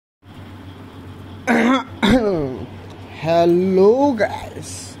Hello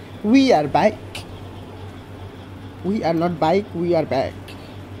guys, we are back. We are not back, we are back.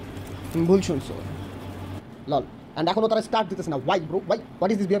 ভুল শুনছো লল and এখনো তারা স্টার্ট দিতেছে না. Why bro? Why? What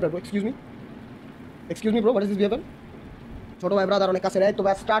is this behavior bro? Excuse me bro, what is this behavior? ছোট ভাই brother অনেক কাছে রে তো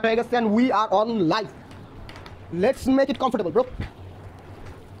স্টার্ট হয়ে গেছে and we are on live. Let's make it comfortable bro.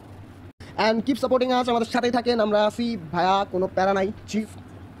 And keep supporting us. আমাদের সাথেই থাকেন, আমরা আছি ভাইয়া, কোনো প্যারা নাই. Chief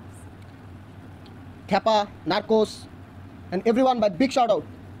Kappa, Narcos, and everyone by big shout out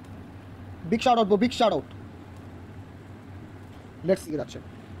bro, big shout out. Let's see that shit.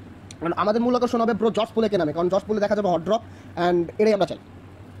 And আমাদের মূল আকর্ষণ হবে ব্রো জর্জ পুলেকে নামে, কারণ জর্জ পুলে দেখা যাবে হট ড্রপ অ্যান্ড এটাই আমরা চাই.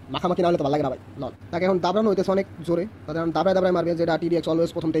 মাখামাখি না হলে তো ভালো লাগে না ভাই. লল তাকে এখন দাবড়ানো হইতেছে অনেক জোরে, তাদের এখন দাবড়ায় মারবে, যেটা টিডিএক্স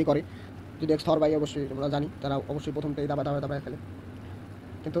অলওয়েজ প্রথমটাই করে. টিডিএক্স থর ভাই অবশ্যই আমরা জানি, তারা অবশ্যই প্রথমটাই দাবড়ায় খেলে.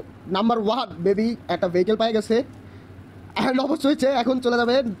 কিন্তু নাম্বার 1 বেবি একটা ভেহিকেল পাই গেছে অ্যান্ড অবশ্যই এখন চলে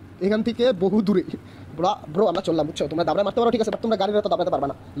যাবে এখান থেকে বহু দূরে. ব্রো আমরা চললাম, বুঝছো, তোমরা দাবড়ায় মারতে পারো ঠিক আছে, বাট তোমরা গাড়ির তো দাবড়াতে পারবে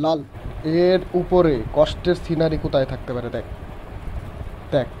না. লল এর উপরে কষ্টের সিনারি কোথায় থাকতে পারে? দেখ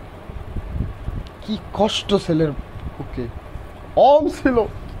দেখ কি কষ্ট ছেলের ওকে অম ছিল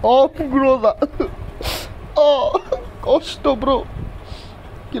অম গ্রোদা কষ্ট ব্রো.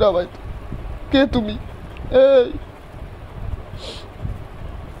 কিরা ভাই কে তুমি?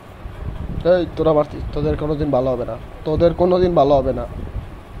 এই তোরা মারছিস, তোদের কোনোদিন ভালো হবে না, তোদের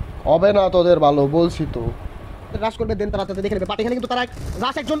তোদের ভালো বলছি তো. রাশ করবে দেন তারা তাদের দেখে নেবে, বাট এখানে কিন্তু তারা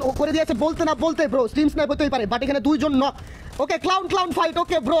রাশ একজন করে দিয়েছে বলতে না বলতে ব্রো, স্ট্রিম স্নাইপ হতেই পারে, বাট এখানে দুইজন নক. ওকে ক্লাউন ফাইট.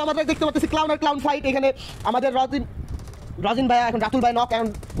 ওকে ব্রো আমরা দেখতে পাচ্ছি ক্লাউন ফাইট. এখানে আমাদের রজিন ভাই এখন রাতুল ভাই নক, এন্ড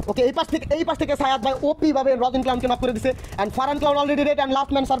ওকে এই পাশ থেকে সায়াদ ভাই ওপি ভাবে রজিন ক্লাউনকে নক করে দিয়েছে, and Farhan clown already red, and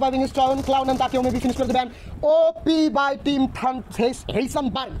last man surviving is clown, and তাকেও মেবি ফিনিশ করে দেবেন ওপি by team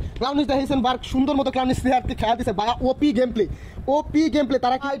হেইসেনবার্গ. Clown is the হেইসেনবার্গ, সুন্দর মতো ক্লাউন স্পিয়ারকে খেলা দিয়েছে ভাই. ওপি গেমপ্লে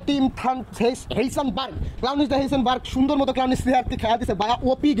তারা কি টিম হেইসেনবার্গ, ক্লাউন ইজ দ্য হেইসেনবার্গ, সুন্দর মতো ক্লাউন স্পিয়ারকে খেলা দিয়েছে ভাই.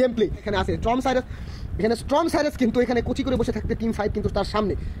 ওপি গেমপ্লে এখানে আছে স্ট্রম সাইরাস কিন্তু এখানে কুচি করে বসে থাকতে টিম 5 কিন্তু তার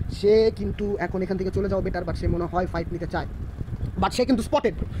সামনে, সে কিন্তু এখন এখান থেকে চলে যাওয়া বেটার, বাট সে মনে হয় ফাইট নিতে চায়, বাট সে কিন্তু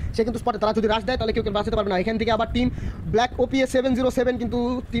স্পটেড. তারা যদি রাশ দেয় তাহলে কেউ বাঁচাতে পারবে না. এখান থেকে আবার টিম ব্ল্যাক ওপিএস 707 কিন্তু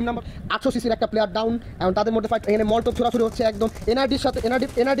টিম নাম্বার 800 সিসির একটা প্লেয়ার ডাউন, এবং তাদের মধ্যে ফাইট. এখানে মল্টপ ছোড়াছুড়ি হচ্ছে একদম. এনআরডির সাথে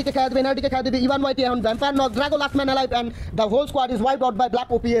এনআরডিকে খেলা দেবে ইভান ওয়াইটি, এখন vampire knock, ড্রাগো last man alive, and the whole squad is wiped out by black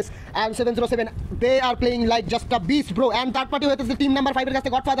OPS and 707. They are playing like just a beast bro, and third party হইতেছে টিম নাম্বার 5 এর কাছে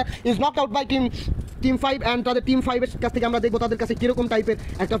godfather is knocked out by team 5, and তাদের team 5 এর কাছ থেকে আমরা দেখবো তাদের কাছে কিরকম টাইপের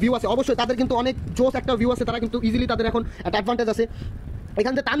একটা ভিউ আছে. অবশ্যই তাদের কিন্তু অনেক জোস একটা ভিউ আছে, তারা কিন্তু ইজিলি তাদের এখন একটা অ্যাডভান্টেজ আছে.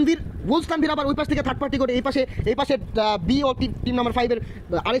 এখান থেকে তানভীর আবার ওই পাশ থেকে থার্ড পার্টি করে এই পাশে বি ও টিম নাম্বার 5 এর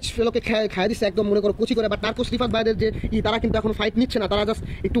আরেক ফেলোকে খাইয়ে দিচ্ছে একদম মনে করো কুচি করে. বাট নার্কোস রিফাত ভাইদের যে তারা কিন্তু এখন ফাইট নিচ্ছে না, তারা জাস্ট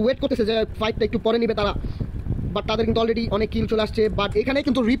একটু ওয়েট করতেছে যে ফাইটটা একটু পরে নিবে তারা, বাট তাদের কিন্তু অলরেডি অনেক কিল চলে আসছে. বাট এখানে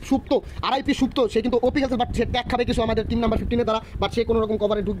কিন্তু রিপ সুপ্ত আরআইপি সুপ্ত, সে কিন্তু ওপি খেলছে, বাট সে ট্যাগ খাবে কিছু আমাদের টিম নাম্বার 15 দ্বারা, বাট সে কোনো রকম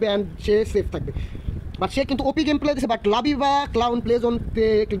কভারে ঢুকবে অ্যান্ড সে সেফ থাকবে. বাট সে কিন্তু ওপি গেম প্লে দিচ্ছে, বাট লাবি বা ক্লাউন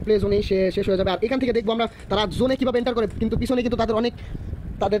প্লে জোনেই সে শেষ হয়ে যাবে. আর এখান থেকে দেখবো আমরা তারা জোনে কীভাবে এন্টার করে, কিন্তু পিছনে কিন্তু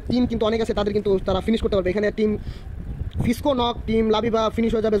তাদের টিম কিন্তু অনেক আছে, তাদের কিন্তু তারা ফিনিশ করতে পারবে. এখানে team ফিস্কো knock, team Labiba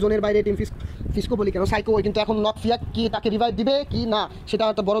finish হয়ে যাবে জোনের বাইরে. টিম ফিস্কো বলি কেন, সাইকো কিন্তু এখন নক ফিয়া কি তাকে রিভাইভ দিবে কি না সেটা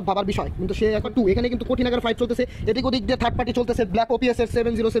একটা বড় ভাবার বিষয়, কিন্তু সে এখন এখানে কিন্তু কঠিন আকার ফাইট চলতেছে, এদিক ওদিক দিয়ে থার্ড পার্টি চলতেছে ব্ল্যাক ওপিএস এর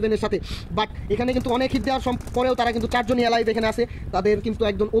 707 এর সাথে. বাট এখানে কিন্তু অনেক হিট দেওয়ার পরেও তারা কিন্তু 4 জনই অ্যালাইভ এখানে আছে, তাদের কিন্তু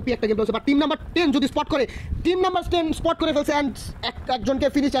একদম ওপি একটা গেম চলছে. বাট টিম নাম্বার 10 যদি স্পট করে ফেলছে অ্যান্ড একজনকে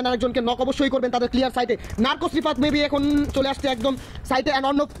ফিনিশ অ্যান্ড আরেকজনকে নক অবশ্যই করবেন তাদের ক্লিয়ার সাইটে. নার্কোস রিফাত মেবি এখন চলে আসছে একদম সাইটে, অ্যান্ড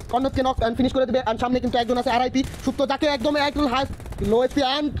অন্যকে নক অ্যান্ড ফিনিশ করে দেবে. অ্যান্ড সামনে কিন্তু একজন আছে আরআইপি সুপ্ত, যাকে একদম লো SP,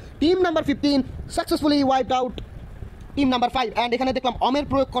 and team number 15 successfully wiped out team number 5. And এখানে দেখলাম অমের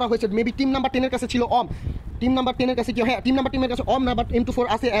প্রয়োগ করা হয়েছে, মেবি টিম নাম্বার 10 এর কাছে ছিল অম, টিম নাম্বার 10 এর কাছে কি, হ্যাঁ টিম নাম্বার 10 এর কাছে অম না, বাট M24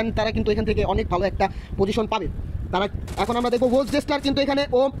 আছে, অ্যান্ড তারা কিন্তু এখান থেকে অনেক ভালো একটা পজিশন পাবে. তারা এখন আমরা দেখবো ওয়ার্ল্ড জেস্টার কিন্তু এখানে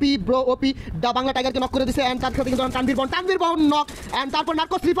ওপি দা বাংলা টাইগারকে নক করে দিয়েছে, অ্যান্ড তার সাথে কিন্তু তানভীর বন নক, অ্যান্ড তারপর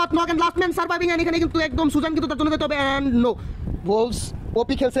Narcos Rifat knock, and last man surviving. And এখানে কিন্তু একদম সুজান কিন্তু তার জন্য যেতে হবে, অ্যান্ড নো ওয়ার্ল্ডস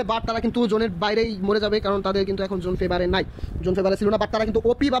ওপি খেলছে, বাট তারা কিন্তু জোনের বাইরেই মরে যাবে, কারণ তাদের কিন্তু এখন জোন ফেভারে ছিল না, বাট তারা কিন্তু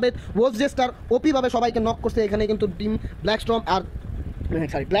ওপি ভাবে ওয়ার্ল্ড জেস্টার ওপি ভাবে সবাইকে নক করছে. এখানে কিন্তু team black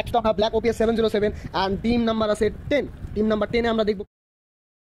OPS 707 and team number আছে 10 আমরা দেখবো